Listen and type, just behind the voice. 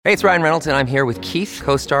Hey, it's Ryan Reynolds, and I'm here with Keith,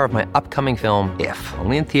 co-star of my upcoming film, If,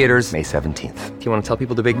 only in theaters May 17th. Do you want to tell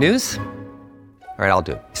people the big news? All right, I'll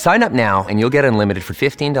do it. Sign up now and you'll get unlimited for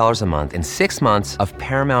 $15 a month and 6 months of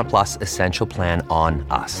Paramount Plus Essential Plan on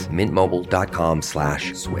us.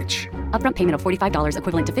 MintMobile.com/switch. Upfront payment of $45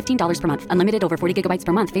 equivalent to $15 per month. Unlimited over 40 gigabytes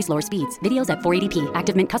per month. Face lower speeds. Videos at 480p.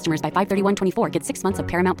 Active Mint customers by 531.24 get 6 months of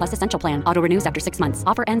Paramount Plus Essential Plan. Auto renews after 6 months.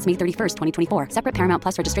 Offer ends May 31st, 2024. Separate Paramount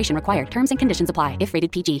Plus registration required. Terms and conditions apply if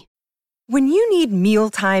rated PG. When you need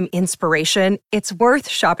mealtime inspiration, it's worth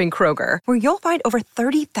shopping Kroger, where you'll find over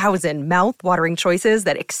 30,000 mouth-watering choices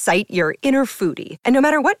that excite your inner foodie. And no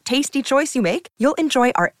matter what tasty choice you make, you'll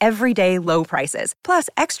enjoy our everyday low prices, plus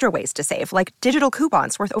extra ways to save, like digital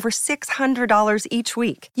coupons worth over $600 each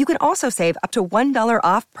week. You can also save up to $1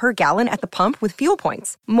 off per gallon at the pump with fuel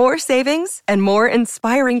points. More savings and more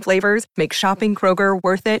inspiring flavors make shopping Kroger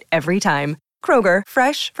worth it every time. Kroger,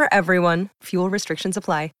 fresh for everyone. Fuel restrictions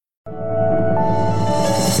apply.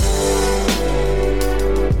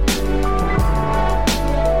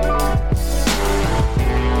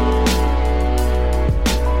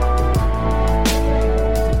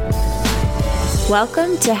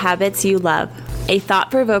 Welcome to Habits You Love, a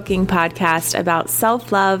thought-provoking podcast about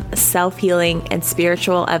self-love, self-healing, and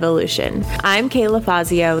spiritual evolution. I'm Kayla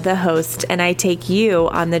Fazio, the host, and I take you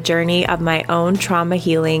on the journey of my own trauma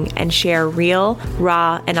healing and share real,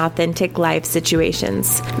 raw, and authentic life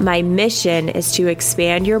situations. My mission is to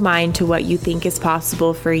expand your mind to what you think is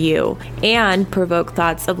possible for you and provoke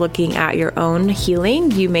thoughts of looking at your own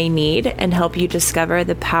healing you may need and help you discover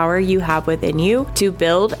the power you have within you to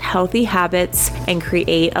build healthy habits and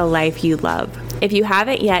create a life you love. If you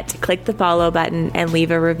haven't yet, click the follow button and leave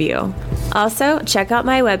a review. Also, check out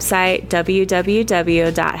my website,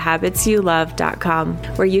 www.habitsyouLove.com,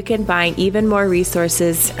 where you can find even more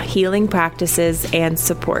resources, healing practices, and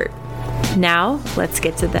support. Now, let's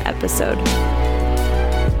get to the episode.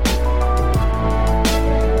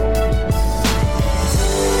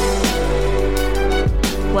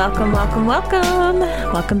 Welcome, welcome, welcome.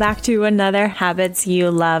 Welcome back to another Habits You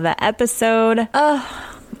Love episode.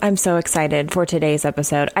 I'm so excited for today's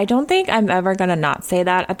episode. I don't think I'm ever going to not say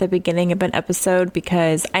that at the beginning of an episode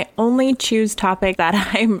because I only choose topics that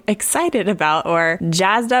I'm excited about or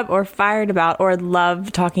jazzed up or fired about or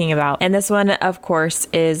love talking about. And this one, of course,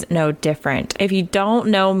 is no different. If you don't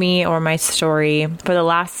know me or my story, for the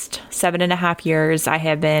last 7.5 years, I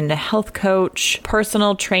have been a health coach,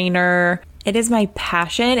 personal trainer. It is my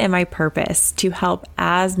passion and my purpose to help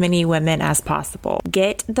as many women as possible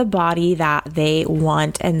get the body that they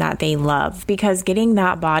want and that they love, because getting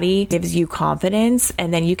that body gives you confidence,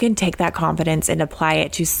 and then you can take that confidence and apply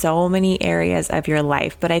it to so many areas of your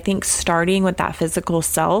life. But I think starting with that physical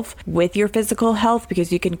self, with your physical health,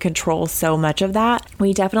 because you can control so much of that,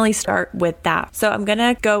 we definitely start with that. So I'm going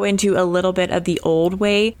to go into a little bit of the old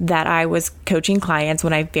way that I was coaching clients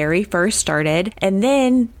when I very first started, and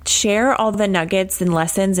then share all the nuggets and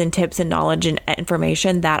lessons and tips and knowledge and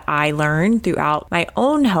information that I learned throughout my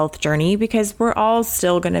own health journey, because we're all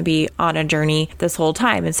still going to be on a journey this whole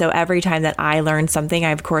time. And so every time that I learn something,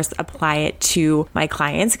 I of course apply it to my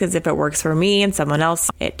clients, because if it works for me and someone else,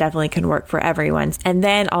 it definitely can work for everyone. And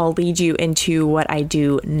then I'll lead you into what I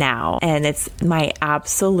do now. And it's my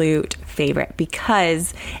absolute favorite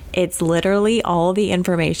because it's literally all the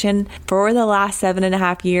information for the last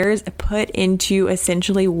 7.5 years put into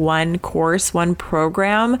essentially one course, one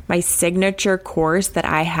program, my signature course that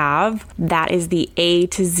I have. That is the A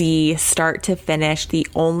to Z, start to finish, the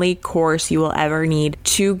only course you will ever need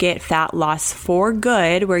to get fat loss for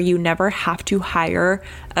good, where you never have to hire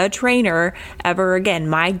a trainer ever again.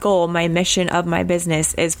 My goal, my mission of my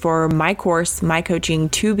business is for my course, my coaching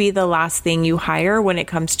to be the last thing you hire when it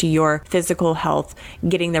comes to your physical health,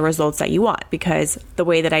 getting the results that you want. Because the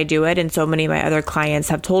way that I do it, and so many of my other clients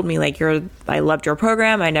have told me, like, I loved your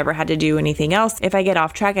program. I never had to do anything else. If I get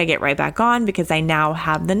off track, I get right back on because I now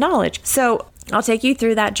have the knowledge. So I'll take you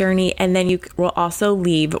through that journey, and then you will also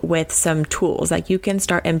leave with some tools that you can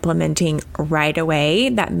start implementing right away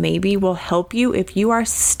that maybe will help you if you are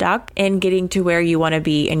stuck in getting to where you want to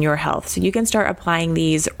be in your health. So you can start applying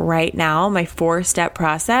these right now, my 4-step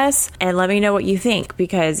process, and let me know what you think,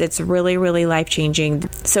 because it's really, really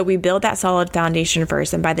life-changing. So we build that solid foundation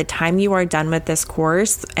first, and by the time you are done with this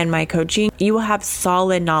course and my coaching, you will have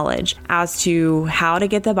solid knowledge as to how to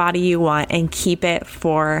get the body you want and keep it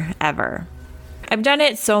forever. I've done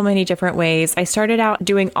it so many different ways. I started out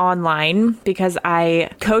doing online because I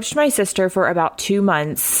coached my sister for about 2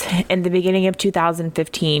 months in the beginning of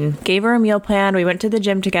 2015, gave her a meal plan. We went to the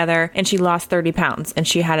gym together and she lost 30 pounds and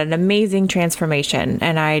she had an amazing transformation.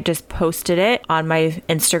 And I just posted it on my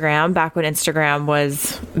Instagram back when Instagram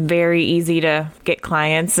was very easy to get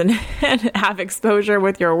clients and have exposure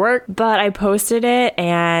with your work. But I posted it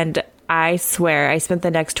and I swear I spent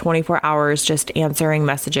the next 24 hours just answering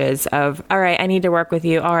messages of, all right, I need to work with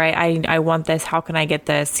you. All right, I want this. How can I get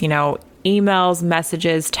this? Emails,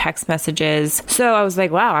 messages, text messages. So I was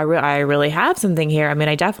like, wow, I really have something here. I mean,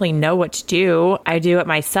 I definitely know what to do. I do it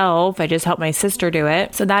myself. I just help my sister do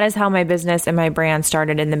it. So that is how my business and my brand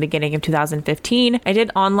started in the beginning of 2015. I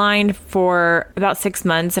did online for about 6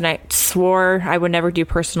 months and I swore I would never do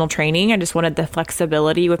personal training. I just wanted the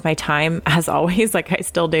flexibility with my time, as always, like I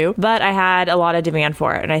still do. But I had a lot of demand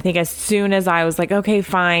for it. And I think as soon as I was like, okay,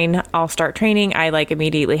 fine, I'll start training, I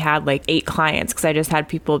immediately had 8 clients because I just had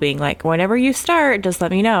people being like, whenever you start, just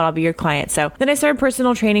let me know. I'll be your client. So then I started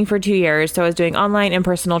personal training for 2 years. So I was doing online and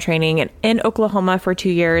personal training in Oklahoma for 2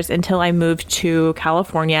 years until I moved to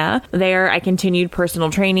California. There, I continued personal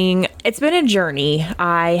training. It's been a journey.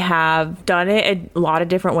 I have done it a lot of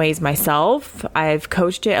different ways myself. I've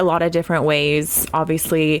coached it a lot of different ways.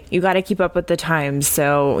 Obviously, you got to keep up with the times.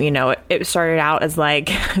 So, it started out as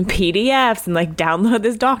PDFs and download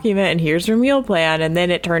this document and here's your meal plan. And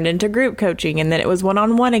then it turned into group coaching and then it was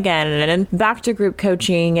one-on-one again. And then back to group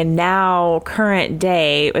coaching. And now current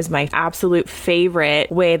day is my absolute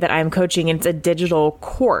favorite way that I'm coaching. It's a digital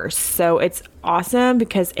course. So it's awesome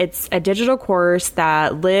because it's a digital course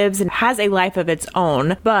that lives and has a life of its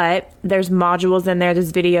own, but there's modules in there,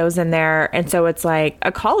 there's videos in there. And so it's like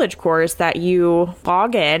a college course that you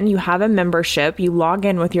log in, you have a membership, you log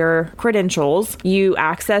in with your credentials, you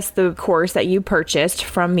access the course that you purchased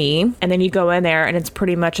from me, and then you go in there and it's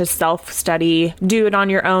pretty much a self-study, do it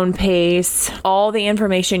on your own pace, all the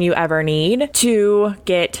information you ever need to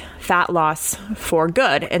get fat loss for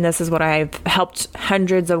good. And this is what I've helped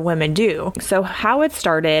hundreds of women do. So how it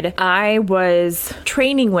started, I was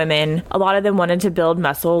training women. A lot of them wanted to build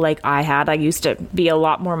muscle like I had. I used to be a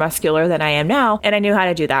lot more muscular than I am now, and I knew how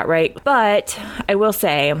to do that, right? But I will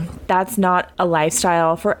say that's not a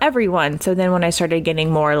lifestyle for everyone. So then when I started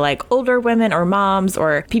getting more older women or moms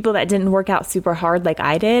or people that didn't work out super hard like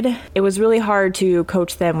I did, it was really hard to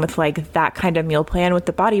coach them with that kind of meal plan with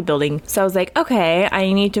the bodybuilding. So I was like, okay,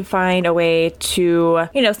 I need to find a way to,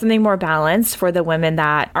 something more balanced for the women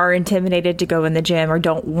that are intimidated to go in the gym or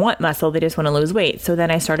don't want muscle. They just want to lose weight. So then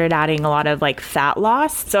I started adding a lot of fat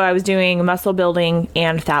loss. So I was doing muscle building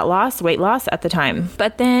and fat loss, weight loss at the time.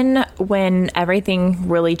 But then when everything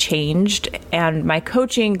really changed and my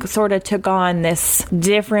coaching sort of took on this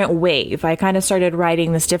different wave, I kind of started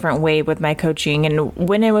riding this different wave with my coaching. And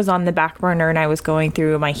when it was on the back burner and I was going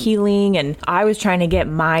through my healing and I was trying to get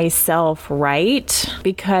myself right,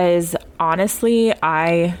 because honestly,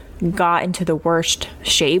 I got into the worst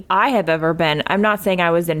shape I have ever been. I'm not saying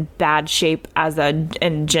I was in bad shape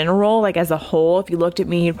in general, as a whole. If you looked at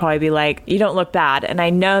me, you'd probably be like, you don't look bad. And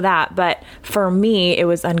I know that, but for me, it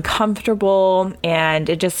was uncomfortable and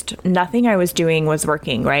nothing I was doing was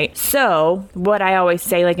working, right? So what I always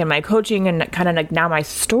say, in my coaching and kind of now my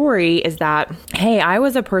story is that, hey, I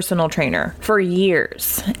was a personal trainer for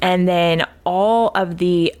years. And then all of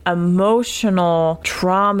the emotional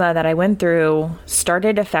trauma that I went through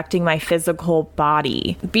started affecting my physical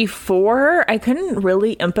body. Before, I couldn't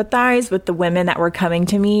really empathize with the women that were coming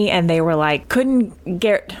to me and they were couldn't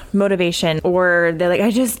get motivation, or they're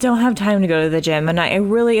I just don't have time to go to the gym. And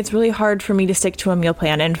it's really hard for me to stick to a meal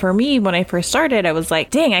plan. And for me, when I first started, I was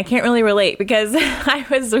dang, I can't really relate because I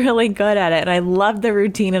was really good at it and I loved the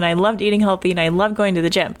routine and I loved eating healthy and I loved going to the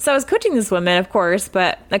gym. So I was coaching these women, of course,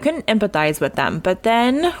 but I couldn't empathize with them. But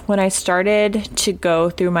then when I started to go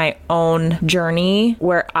through my own journey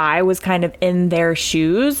where I was kind of in their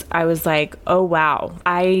shoes, I was like, oh wow,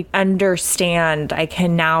 I understand. I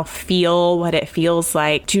can now feel what it feels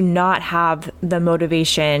like to not have the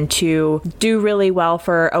motivation to do really well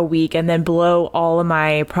for a week and then blow all of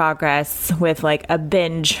my progress with a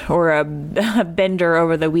binge or a bender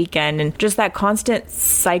over the weekend, and just that constant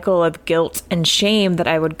cycle of guilt and shame that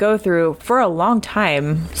I would go through for a long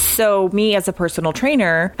time. So me as a personal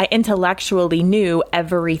trainer, I intellectually knew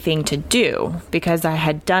everything to do because I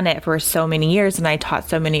had done it for so many years and I taught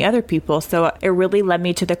so many other people. So it really led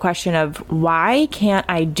me to the question of, why can't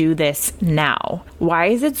I do this now? why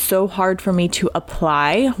is it so hard for me to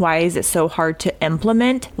apply? Why is it so hard to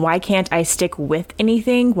implement? Why can't I stick with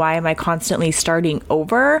anything? Why am I constantly starting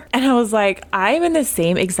over? And I was like, I'm in the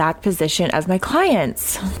same exact position as my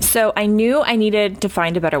clients. So I knew I needed to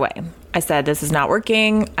find a better way. I said, this is not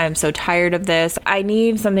working. I'm so tired of this. I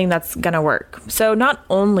need something that's going to work. So not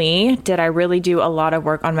only did I really do a lot of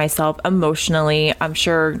work on myself emotionally, I'm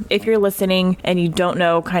sure if you're listening and you don't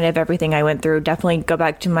know kind of everything I went through, definitely go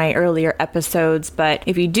back to my earlier episodes. But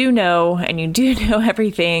if you do know, and you do know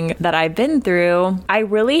everything that I've been through, I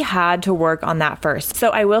really had to work on that first. So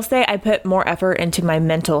I will say I put more effort into my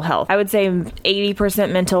mental health. I would say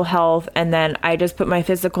 80% mental health. And then I just put my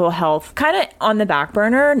physical health kind of on the back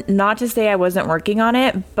burner, not to say I wasn't working on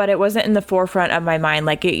it, but it wasn't in the forefront of my mind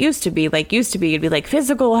like it used to be. It'd be like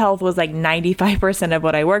physical health was like 95% of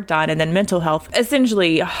what I worked on, and then mental health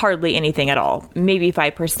essentially hardly anything at all, maybe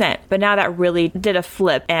 5%. But now that really did a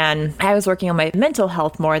flip, and I was working on my mental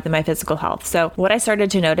health more than my physical health. So what I started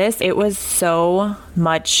to notice, it was so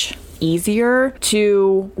much easier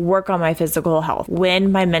to work on my physical health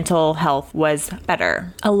when my mental health was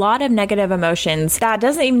better. A lot of negative emotions that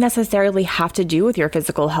doesn't even necessarily have to do with your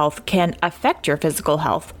physical health can affect your physical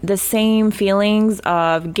health. The same feelings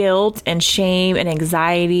of guilt and shame and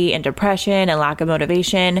anxiety and depression and lack of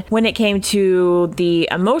motivation when it came to the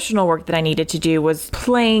emotional work that I needed to do was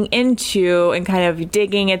playing into and kind of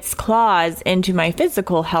digging its claws into my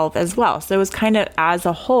physical health as well. So it was kind of as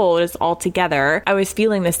a whole, just all together, I was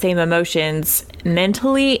feeling the same emotions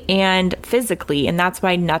mentally and physically, and that's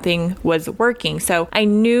why nothing was working. So I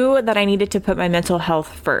knew that I needed to put my mental health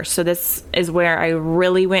first. So this is where I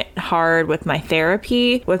really went hard with my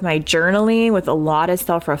therapy, with my journaling, with a lot of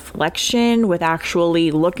self-reflection, with actually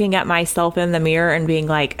looking at myself in the mirror and being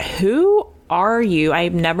like, who are you?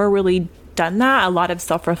 I've never really done that, a lot of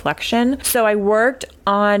self-reflection. So I worked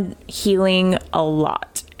on healing a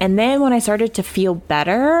lot. And then when I started to feel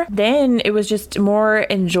better, then it was just more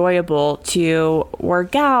enjoyable to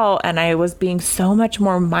work out. And I was being so much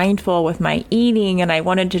more mindful with my eating, and I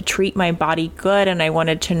wanted to treat my body good, and I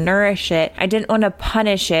wanted to nourish it. I didn't want to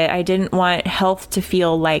punish it. I didn't want health to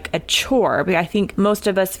feel like a chore. But I think most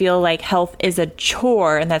of us feel like health is a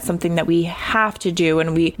chore, and that's something that we have to do,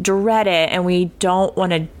 and we dread it, and we don't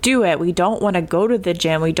want to do it. We don't want to go to the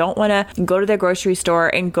gym. We don't want to go to the grocery store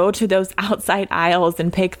and go to those outside aisles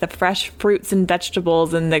and pick the fresh fruits and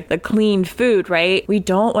vegetables and the clean food, right? We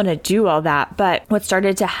don't want to do all that. But what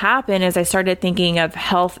started to happen is I started thinking of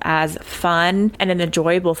health as fun and an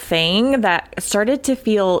enjoyable thing that started to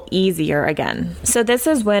feel easier again. So this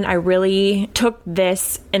is when I really took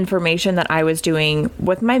this information that I was doing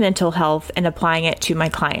with my mental health and applying it to my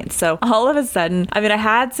clients. So all of a sudden, I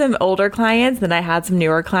had some older clients, then I had some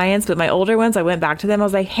newer clients, but my older ones, I went back to them. I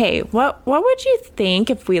was like, hey, what would you think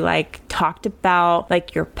if we talked about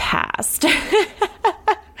your past?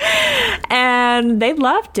 And they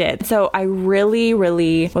loved it. So I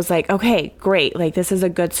really was like, okay, great. This is a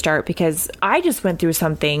good start, because I just went through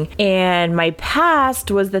something and my past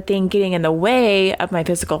was the thing getting in the way of my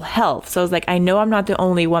physical health. So I was like, I know I'm not the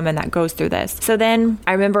only woman that goes through this. So then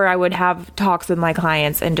I remember I would have talks with my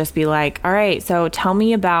clients and just be like, all right, so tell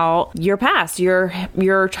me about your past,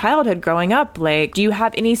 your childhood growing up. Do you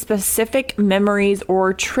have any specific memories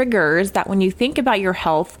or triggers that when you think about your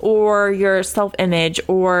health or your self-image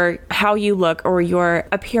or how you look or your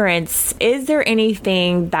appearance, is there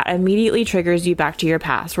anything that immediately triggers you back to your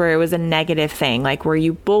past where it was a negative thing? Were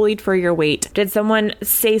you bullied for your weight? Did someone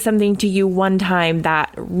say something to you one time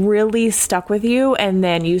that really stuck with you, and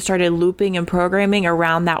then you started looping and programming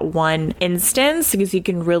around that one instance? Because you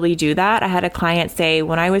can really do that. I had a client say,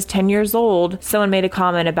 when I was 10 years old, someone made a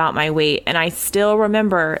comment about my weight, and I still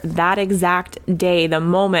remember that exact day, the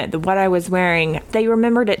moment, what I was wearing. They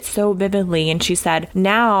remembered it so vividly, and she said,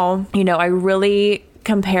 now, I really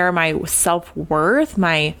compare my self-worth,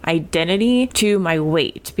 my identity to my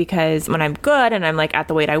weight, because when I'm good and I'm at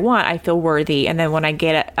the weight I want, I feel worthy. And then when I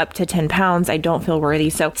get up to 10 pounds, I don't feel worthy.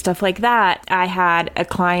 So stuff like that. I had a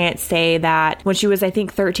client say that when she was, I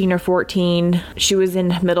think 13 or 14, she was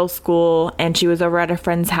in middle school and she was over at a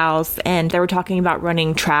friend's house and they were talking about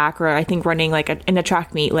running track, or I think running in a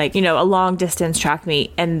track meet, a long distance track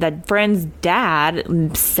meet. And the friend's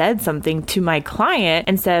dad said something to my client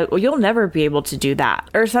and said, well, you'll never be able to do that,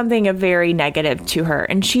 or something very negative to her.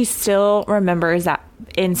 And she still remembers that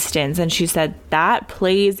instance. And she said that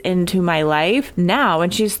plays into my life now,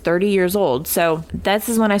 and she's 30 years old. So this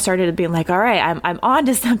is when I started being like, all right, I'm on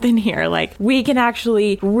to something here. Like, we can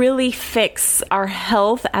actually really fix our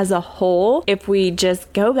health as a whole if we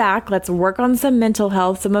just go back. Let's work on some mental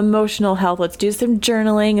health, some emotional health. Let's do some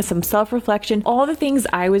journaling, some self-reflection, all the things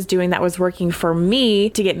I was doing that was working for me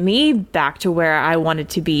to get me back to where I wanted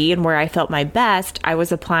to be and where I felt my best, I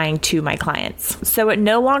was applying to my clients. So it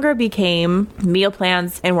no longer became meal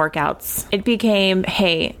plans and workouts. It became,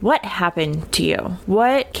 hey, what happened to you?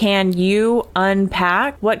 What can you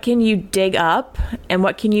unpack? What can you dig up? And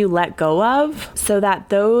what can you let go of so that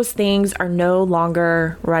those things are no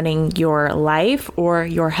longer running your life or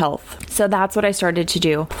your health? So that's what I started to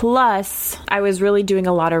do. Plus, I was really doing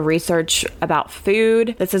a lot of research about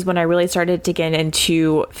food. This is when I really started to get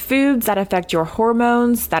into foods that affect your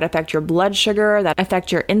hormones, that affect your blood sugar, that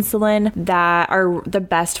affect your insulin, that are the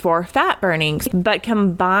best for fat burning, but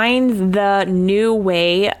combine the new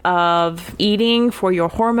way of eating for your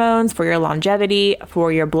hormones, for your longevity,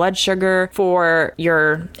 for your blood sugar, for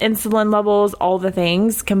your insulin levels, all the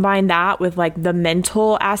things. Combine that with like the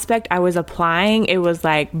mental aspect I was applying. It was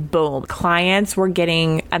like, boom, clients were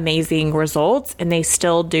getting amazing results, and they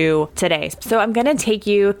still do today. So I'm going to take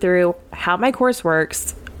you through how my course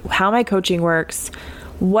works, how my coaching works,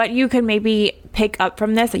 what you can maybe pick up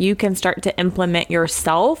from this that you can start to implement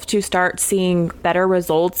yourself to start seeing better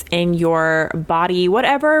results in your body,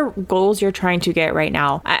 whatever goals you're trying to get right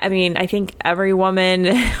now. I mean, I think every woman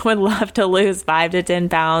would love to lose 5 to 10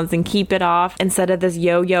 pounds and keep it off instead of this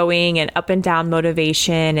yo-yoing and up and down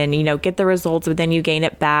motivation and, you know, get the results, but then you gain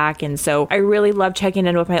it back. And so I really love checking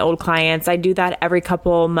in with my old clients. I do that every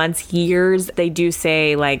couple months, years. They do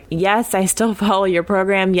say like, yes, I still follow your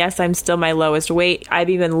program. Yes, I'm still my lowest weight. I'm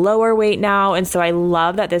even lower weight now. And so I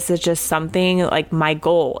love that this is just something like my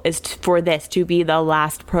goal is for this to be the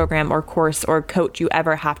last program or course or coach you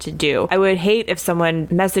ever have to do. I would hate if someone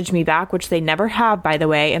messaged me back, which they never have, by the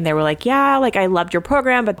way, and they were like, yeah, like I loved your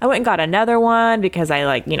program, but I went and got another one because I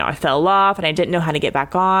like, you know, I fell off and I didn't know how to get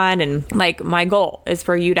back on. And like my goal is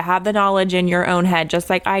for you to have the knowledge in your own head, just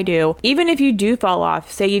like I do. Even if you do fall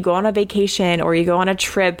off, say you go on a vacation or you go on a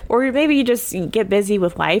trip, or maybe you just get busy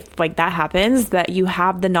with life, like that happens, that you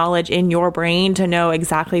have the knowledge in your brain to know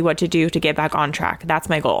exactly what to do to get back on track. That's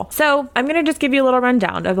my goal. So I'm going to just give you a little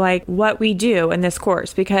rundown of like what we do in this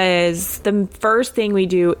course, because the first thing we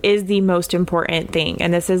do is the most important thing.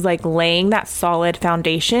 And this is like laying that solid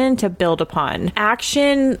foundation to build upon.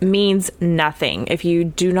 Action means nothing if you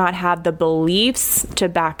do not have the beliefs to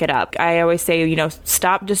back it up. I always say, you know,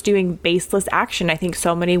 stop just doing baseless action. I think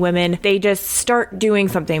so many women, they just start doing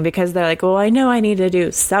something because they're like, well, I know I need to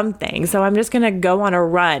do something, so I'm just going to go on a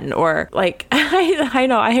run. Or like, I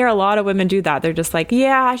know I hear a lot of women do that. They're just like,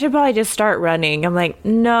 yeah, I should probably just start running. I'm like,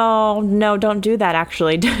 no, don't do that.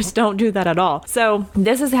 Actually, just don't do that at all. So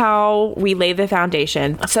this is how we lay the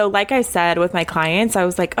foundation. So like I said, with my clients, I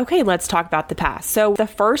was like, okay, let's talk about the past. So the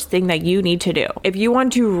first thing that you need to do, if you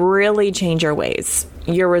want to really change your ways,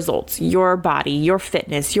 your results, your body, your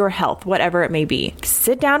fitness, your health, whatever it may be,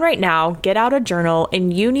 sit down right now, get out a journal,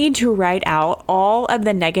 and you need to write out all of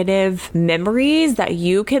the negative memories that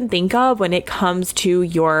you can think of when it comes to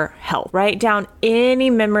your health. Write down any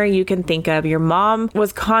memory you can think of. Your mom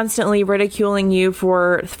was constantly ridiculing you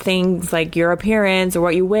for things like your appearance or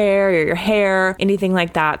what you wear or your hair, anything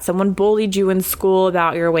like that. Someone bullied you in school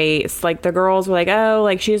about your waist. Like the girls were like, oh,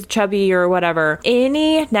 like she's chubby or whatever.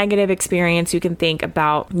 Any negative experience you can think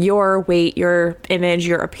about your weight, your image,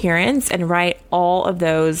 your appearance, and write all of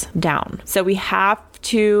those down. So we have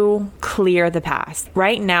to clear the past.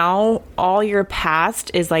 Right now, all your past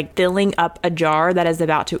is like filling up a jar that is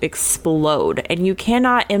about to explode, and you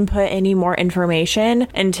cannot input any more information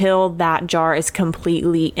until that jar is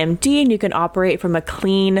completely empty and you can operate from a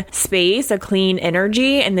clean space, a clean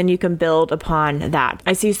energy, and then you can build upon that.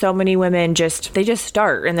 I see so many women they just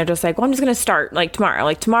start and they're just like, well, I'm just going to start like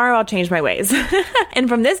tomorrow I'll change my ways. And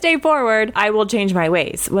from this day forward, I will change my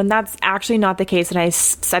ways. When that's actually not the case. And I've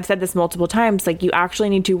said this multiple times, like you actually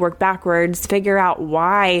need to work backwards, figure out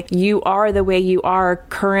why you are the way you are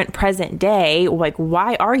current present day. Like,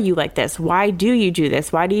 why are you like this? Why do you do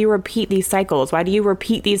this? Why do you repeat these cycles? Why do you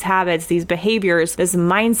repeat these habits, these behaviors, this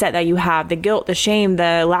mindset that you have, the guilt, the shame,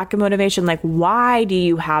 the lack of motivation? Like, why do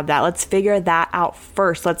you have that? Let's figure that out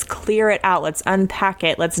first. Let's clear it out. Let's unpack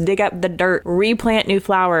it. Let's dig up the dirt, replant new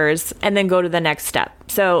flowers, and then go to the next step.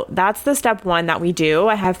 So that's the step one that we do.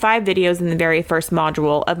 I have 5 videos in the very first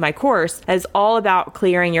module of my course that is all about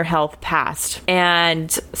clearing your health past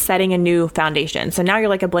and setting a new foundation. So now you're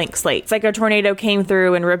like a blank slate. It's like a tornado came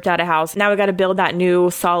through and ripped out a house. Now we got to build that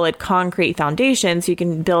new solid concrete foundation so you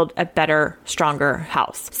can build a better, stronger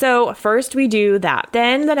house. So first we do that.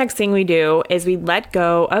 Then the next thing we do is we let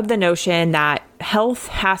go of the notion that health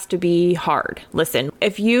has to be hard. Listen,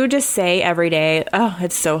 if you just say every day, oh,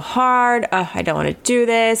 it's so hard. I don't want to do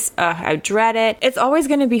this. I dread it. It's always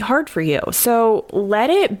going to be hard for you. So let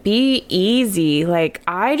it be easy. Like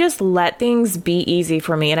I just let things be easy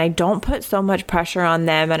for me and I don't put so much pressure on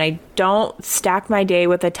them and I don't stack my day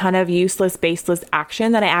with a ton of useless, baseless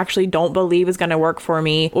action that I actually don't believe is going to work for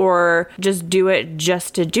me or just do it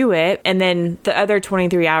just to do it. And then the other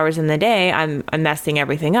 23 hours in the day, I'm messing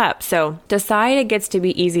everything up. So decide it gets to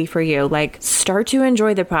be easy for you. Like start to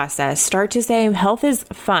enjoy the process. Start to say health is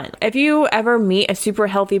fun. If you ever meet a super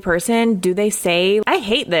healthy person, do they say, I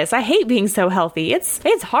hate this. I hate being so healthy. It's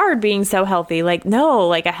hard being so healthy. Like no,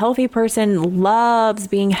 like a healthy person loves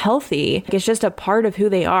being healthy. It's just a part of who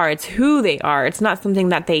they are. It's who they are. It's not something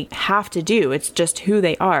that they have to do. It's just who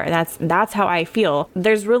they are. That's how I feel.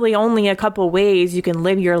 There's really only a couple ways you can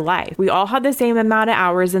live your life. We all have the same amount of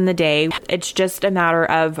hours in the day. It's just a matter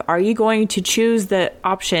of, are you going to choose the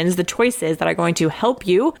options, the choices that are going to help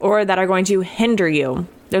you or that are going to hinder you?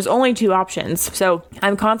 There's only 2 options. So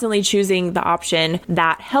I'm constantly choosing the option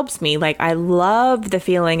that helps me. Like I love the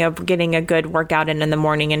feeling of getting a good workout in the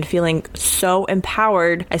morning and feeling so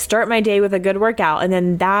empowered. I start my day with a good workout and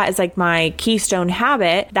then that is like my keystone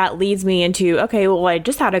habit that leads me into, okay, well, I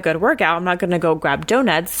just had a good workout. I'm not going to go grab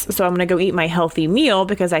donuts. So I'm going to go eat my healthy meal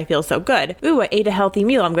because I feel so good. Ooh, I ate a healthy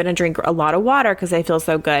meal. I'm going to drink a lot of water because I feel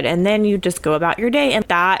so good. And then you just go about your day and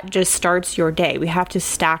that just starts your day. We have to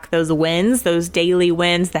stack those wins, those daily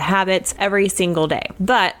wins, the habits every single day.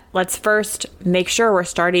 But let's first make sure we're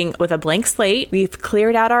starting with a blank slate. We've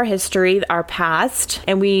cleared out our history, our past,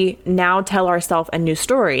 and we now tell ourselves a new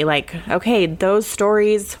story. Like, okay, those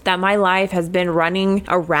stories that my life has been running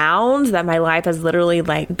around, that my life has literally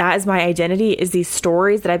like, that is my identity, is these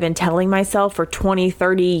stories that I've been telling myself for 20,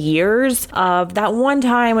 30 years of that one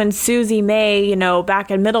time when Susie May,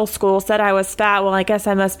 back in middle school said I was fat. Well, I guess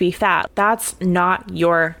I must be fat. That's not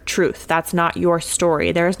your truth. That's not your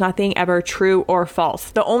story. There's nothing ever true or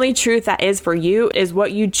false. The only truth that is for you is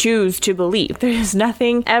what you choose to believe. There's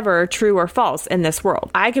nothing ever true or false in this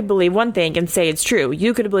world. I could believe one thing and say it's true.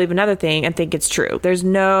 You could believe another thing and think it's true. There's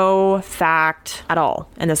no fact at all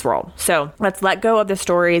in this world. So let's let go of the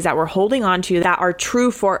stories that we're holding on to that are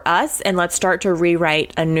true for us and let's start to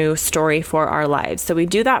rewrite a new story for our lives. So we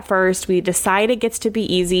do that first. We decide it gets to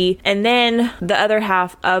be easy. And then the other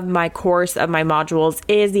half of my course, of my modules,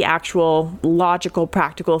 is the actual logical,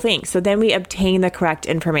 practical thing. So then we obtain the correct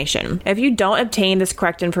information. If you don't obtain this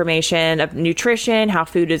correct information of nutrition, how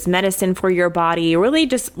food is medicine for your body, really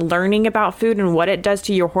just learning about food and what it does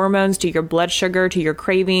to your hormones, to your blood sugar, to your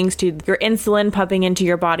cravings, to your insulin pumping into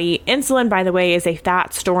your body. Insulin, by the way, is a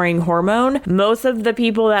fat storing hormone. Most of the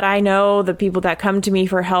people that I know, the people that come to me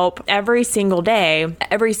for help every single day,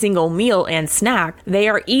 every single meal and snack, they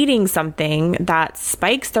are eating something that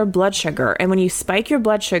spikes their blood sugar. And when you spike your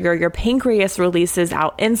blood sugar, your pancreas releases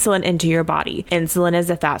out insulin into your body. Insulin is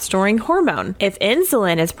a fat storing hormone. If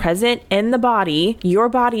insulin is present in the body, your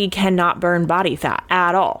body cannot burn body fat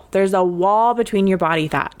at all. There's a wall between your body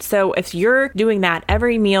fat. So if you're doing that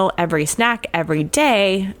every meal, every snack, every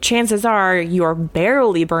day, chances are you're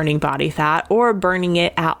barely burning body fat or burning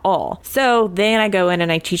it at all. So then I go in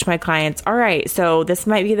and I teach my clients, all right, so this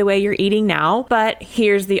might be the way you're eating now, but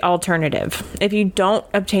here's the alternative. If you don't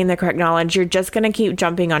obtain the correct knowledge, you're just going to keep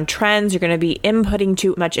jumping on trends. You're going to be inputting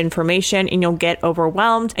too much information and you'll get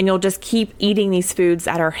overwhelmed and you'll just keep eating these foods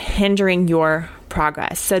that are hindering your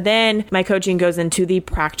progress. So then my coaching goes into the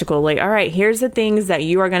practical, like, all right, here's the things that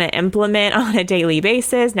you are going to implement on a daily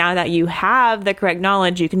basis. Now that you have the correct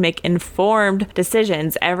knowledge, you can make informed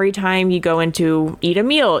decisions every time you go into eat a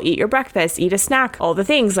meal, eat your breakfast, eat a snack, all the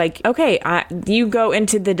things like, okay, you go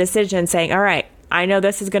into the decision saying, all right, I know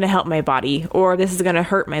this is going to help my body or this is going to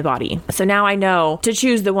hurt my body. So now I know to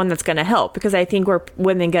choose the one that's going to help, because I think where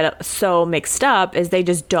women get so mixed up is they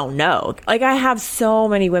just don't know. Like I have so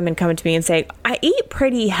many women come to me and say, I eat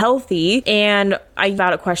pretty healthy, and I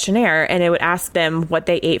got a questionnaire and it would ask them what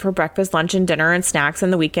they ate for breakfast, lunch, and dinner and snacks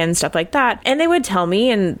and the weekend, stuff like that. And they would tell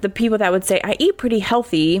me, and the people that would say, I eat pretty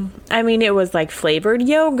healthy, I mean, it was like flavored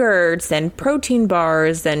yogurts and protein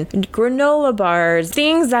bars and granola bars,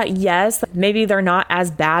 things that, yes, maybe they're they're not as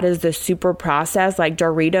bad as the super processed like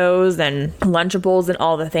Doritos and Lunchables and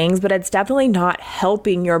all the things, but it's definitely not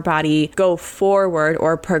helping your body go forward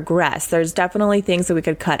or progress. There's definitely things that we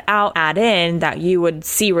could cut out, add in, that you would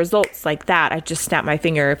see results like that. I just snapped my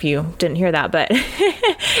finger if you didn't hear that, but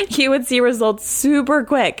you would see results super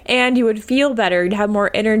quick and you would feel better. You'd have more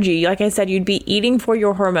energy. Like I said, you'd be eating for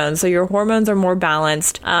your hormones. So your hormones are more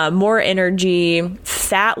balanced, more energy,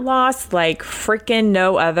 fat loss like freaking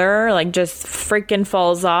no other, like just freaking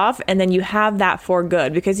falls off. And then you have that for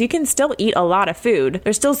good because you can still eat a lot of food.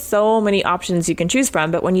 There's still so many options you can choose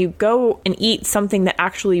from. But when you go and eat something that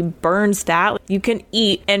actually burns fat, you can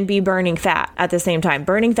eat and be burning fat at the same time.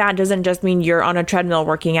 Burning fat doesn't just mean you're on a treadmill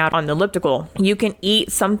working out on the elliptical. You can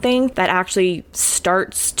eat something that actually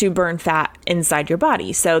starts to burn fat inside your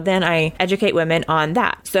body. So then I educate women on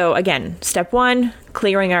that. So again, step one,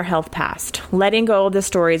 clearing our health past, letting go of the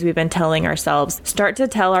stories we've been telling ourselves, start to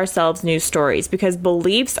tell ourselves new stories, because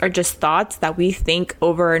beliefs are just thoughts that we think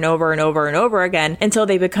over and over and over and over again until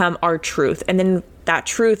they become our truth. And then that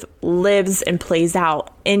truth lives and plays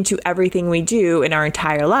out into everything we do in our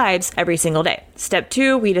entire lives every single day. Step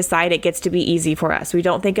two, we decide it gets to be easy for us. We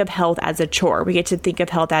don't think of health as a chore. We get to think of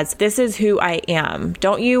health as, this is who I am.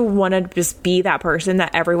 Don't you want to just be that person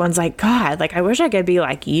that everyone's like, God, like, I wish I could be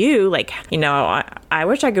like you. Like, you know, I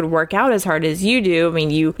wish I could work out as hard as you do. I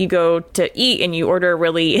mean, you go to eat and you order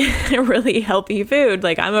really, really healthy food.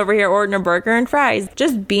 Like, I'm over here ordering a burger and fries.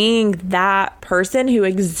 Just being that person who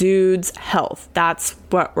exudes health. That's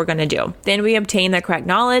what we're going to do. Then we obtain the correct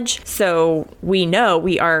knowledge. So we know,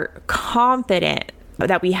 we are confident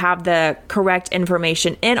that we have the correct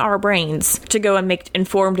information in our brains to go and make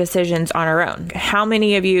informed decisions on our own. How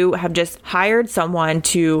many of you have just hired someone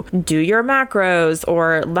to do your macros,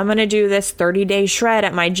 or I'm going to do this 30-day shred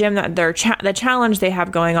at my gym, that the challenge they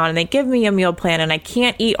have going on, and they give me a meal plan and I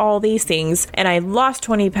can't eat all these things and I lost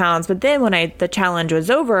 20 pounds. But then when the challenge was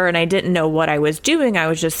over and I didn't know what I was doing, I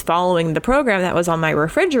was just following the program that was on my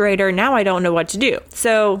refrigerator. Now I don't know what to do.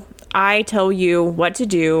 So I tell you what to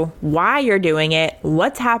do, why you're doing it,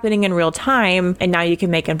 what's happening in real time, and now you can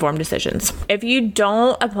make informed decisions. If you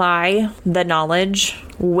don't apply the knowledge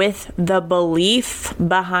with the belief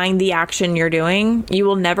behind the action you're doing, you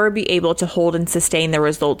will never be able to hold and sustain the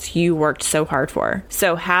results you worked so hard for.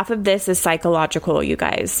 So half of this is psychological, you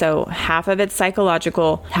guys. So half of it's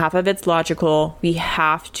psychological, half of it's logical. We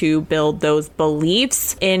have to build those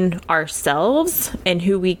beliefs in ourselves and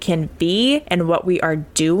who we can be and what we are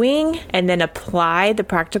doing, and then apply the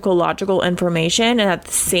practical, logical information. And at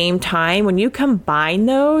the same time, when you combine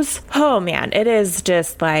those, oh man, it is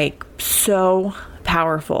just like so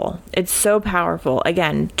powerful. It's so powerful.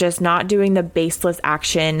 Again, just not doing the baseless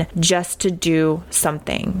action just to do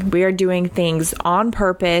something. We are doing things on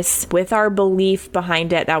purpose with our belief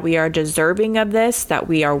behind it that we are deserving of this, that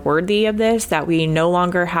we are worthy of this, that we no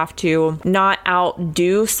longer have to not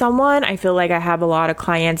outdo someone. I feel like I have a lot of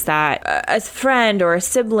clients that a friend or a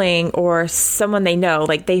sibling or someone they know,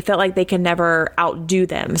 like they felt like they can never outdo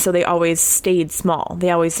them. So they always stayed small.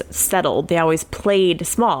 They always settled. They always played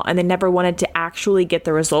small, and they never wanted to actually get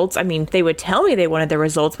the results. I mean, they would tell me they wanted the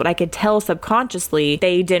results, but I could tell subconsciously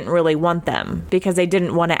they didn't really want them because they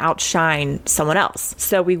didn't want to outshine someone else.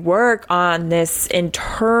 So we work on this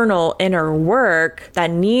internal inner work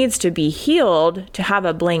that needs to be healed to have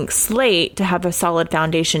a blank slate, to have a solid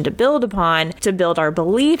foundation to build upon, to build our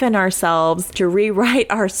belief in ourselves, to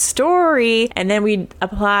rewrite our story, and then we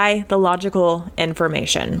apply the logical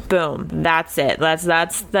information. Boom. That's it. That's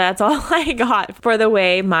all I got for the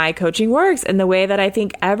way my coaching works and the way that I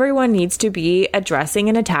think everyone needs to be addressing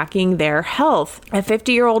and attacking their health. A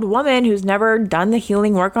 50-year-old woman who's never done the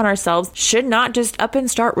healing work on ourselves should not just up and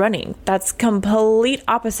start running. That's complete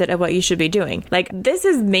opposite of what you should be doing. Like, this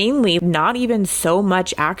is mainly not even so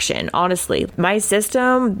much action, honestly. My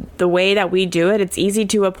system, the way that we do it, it's easy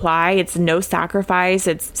to apply. It's no sacrifice.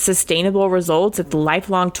 It's sustainable results. It's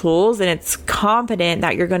lifelong tools, and it's confident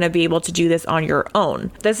that you're going to be able to do this on your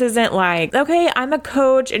own. This isn't like, okay, I'm a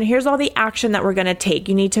coach and here's all the action that we're going to take.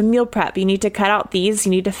 You need to meal prep. You need to cut out these.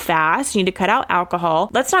 You need to fast. You need to cut out alcohol.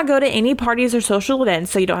 Let's not go to any parties or social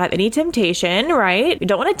events so you don't have any temptation, right? You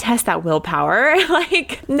don't want to test that willpower.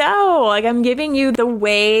 Like, no, like I'm giving you the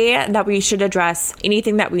way that we should address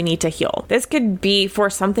anything that we need to heal. This could be for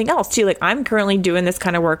something else too. Like, I'm currently doing this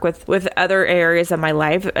kind of work with other areas of my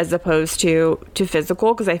life as opposed to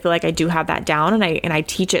physical, because I feel like I do have that down and I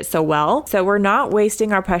teach it so well. So we're not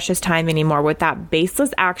wasting our precious time anymore with that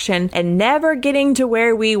baseless action and never getting to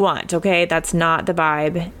where we want, okay? That's not the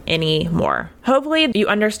vibe anymore. Hopefully you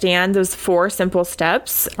understand those 4 simple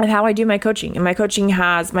steps of how I do my coaching. And my coaching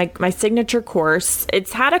has my signature course.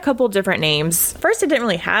 It's had a couple different names. First, it didn't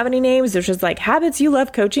really have any names. It was just like Habits You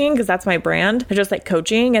Love Coaching, because that's my brand. It's just like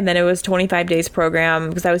coaching. And then it was 25 days program,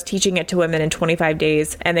 because I was teaching it to women in 25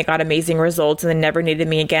 days and they got amazing results and they never needed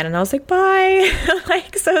me again. And I was like, bye.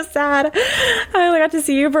 Like, so sad. I only got to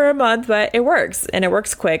see you for a month, but it works, and it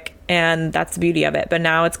works quick. And that's the beauty of it. But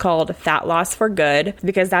now it's called Fat Loss for Good,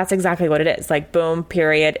 because that's exactly what it is. Like, boom,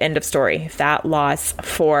 period, end of story. Fat loss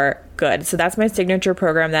for good. So that's my signature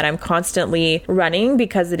program that I'm constantly running,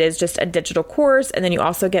 because it is just a digital course. And then you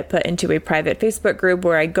also get put into a private Facebook group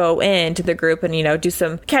where I go into the group and, do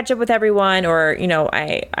some catch up with everyone, or,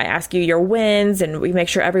 I ask you your wins, and we make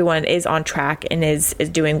sure everyone is on track and is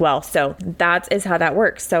doing well. So that is how that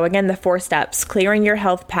works. So again, the 4 steps: clearing your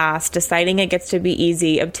health past, deciding it gets to be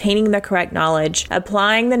easy, obtaining the correct knowledge,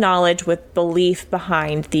 applying the knowledge with belief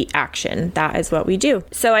behind the action. That is what we do.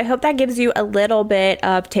 So I hope that gives you a little bit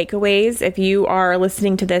of takeaways. If you are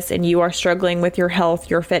listening to this and you are struggling with your health,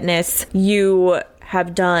 your fitness, you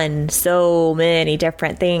have done so many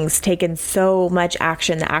different things, taken so much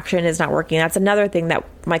action, the action is not working. That's another thing that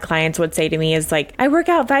my clients would say to me is like, I work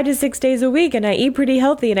out 5 to 6 days a week and I eat pretty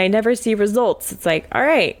healthy and I never see results. It's like, all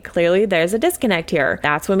right, clearly there's a disconnect here.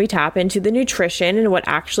 That's when we tap into the nutrition and what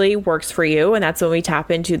actually works for you. And that's when we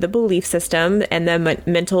tap into the belief system and the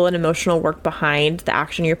mental and emotional work behind the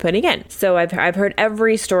action you're putting in. So I've heard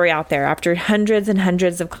every story out there. After hundreds and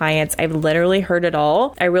hundreds of clients, I've literally heard it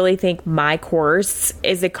all. I really think my course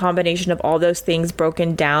is a combination of all those things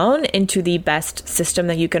broken down into the best system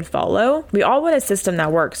that you can follow. We all want a system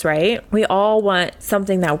that works, right? We all want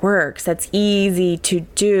something that works, that's easy to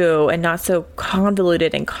do and not so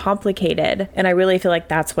convoluted and complicated. And I really feel like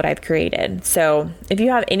that's what I've created. So if you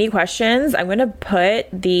have any questions, I'm going to put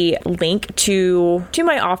the link to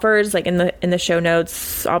my offers like in the show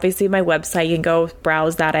notes. Obviously my website, you can go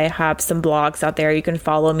browse that. I have some blogs out there. You can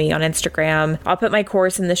follow me on Instagram. I'll put my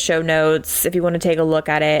course in the show notes if you want to take a look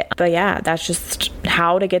at it. But yeah, that's just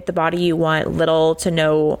how to get the body you want, little to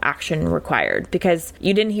no action required. Because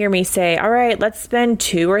you didn't hear me say, all right, let's spend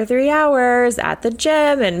 2 or 3 hours at the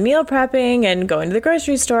gym and meal prepping and going to the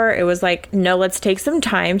grocery store. It was like, no, let's take some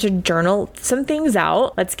time to journal some things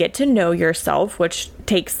out. Let's get to know yourself, which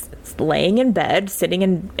takes laying in bed, sitting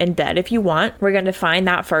in bed if you want. We're going to find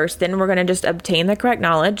that first. Then we're going to just obtain the correct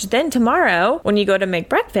knowledge. Then tomorrow, when you go to make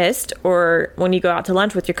breakfast or when you go out to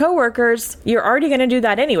lunch with your coworkers, you're already going to do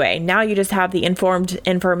that anyway. Now you just have the informed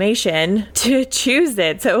information to choose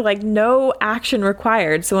it. So like no action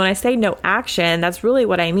required. So when I say no action, that's really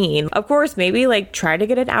what I mean. Of course, maybe like try to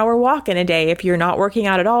get an hour walk in a day. If you're not working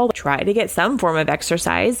out at all, try to get some form of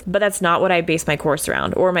exercise, but that's not what I base my course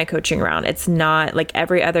around or my coaching around. It's not like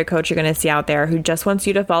every other coach you're going to see out there who just wants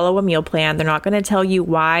you to follow a meal plan. They're not going to tell you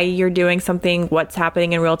why you're doing something, what's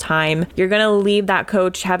happening in real time. You're going to leave that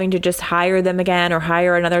coach having to just hire them again or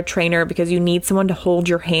hire another trainer because you need someone to hold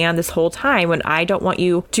your hand this whole time when I don't want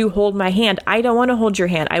you to hold my hand. I don't want to hold your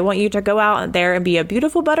hand. I want you to go out there and be a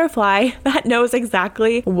beautiful butterfly that knows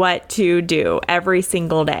exactly what to do every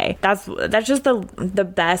single day. That's just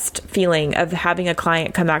the best feeling of having a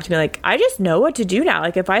client come back to me like, I just know what to do now.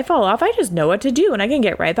 Like if I fall off, I just know what to do and I can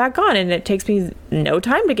get right back on and it takes me no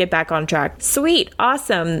time to get back on track. Sweet.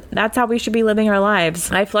 Awesome. That's how we should be living our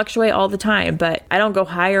lives. I fluctuate all the time, but I don't go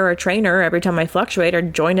hire a trainer every time I fluctuate or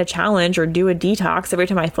join a challenge or do a detox every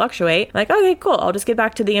time I fluctuate. Like, okay, cool. I'll just get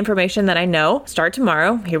back to the information that I know. Start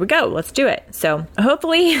tomorrow. Here we go. Let's do it. So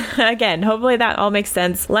hopefully that all makes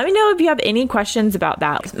sense. Let me know if you have any questions about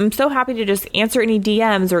that. I'm so happy to just answer any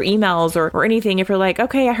DMs or emails or anything. If you're like,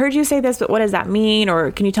 okay, I heard you say this, but what does that mean?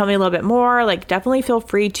 Or can you tell me a little bit more? Like definitely feel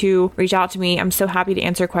free to reach out to me. I'm so happy to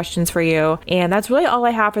answer questions for you. And that's really all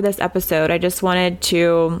I have for this episode. I just wanted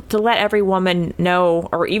to let every woman know,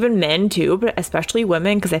 or even men too, but especially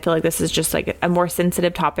women, because I feel like this is just like a more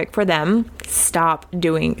sensitive topic for them. Stop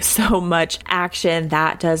doing so much action.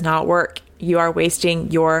 That does not work. You are wasting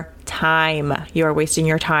your time. You are wasting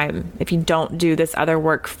your time. If you don't do this other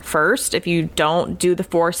work first, if you don't do the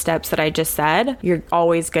 4 steps that I just said, you're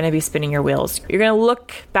always going to be spinning your wheels. You're going to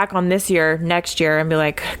look back on this year, next year, and be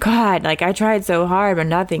like, God, like I tried so hard, but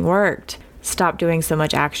nothing worked. Stop doing so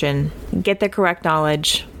much action. Get the correct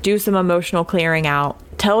knowledge. Do some emotional clearing out.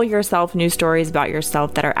 Tell yourself new stories about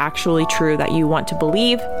yourself that are actually true that you want to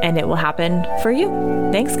believe, and it will happen for you.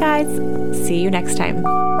 Thanks, guys. See you next time.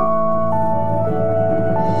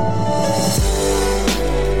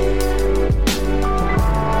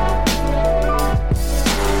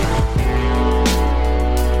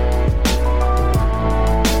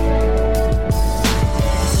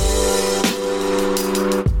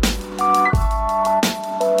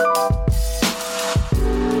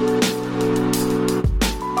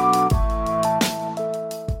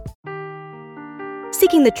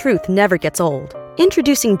 Seeking the truth never gets old.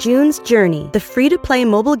 Introducing June's Journey, the free-to-play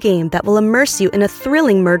mobile game that will immerse you in a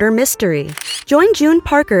thrilling murder mystery. Join June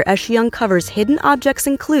Parker as she uncovers hidden objects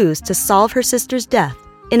and clues to solve her sister's death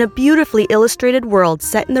in a beautifully illustrated world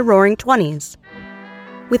set in the Roaring 20s.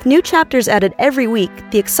 With new chapters added every week,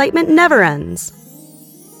 the excitement never ends.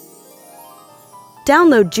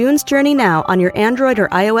 Download June's Journey now on your Android or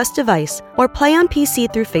iOS device, or play on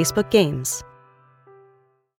PC through Facebook Games.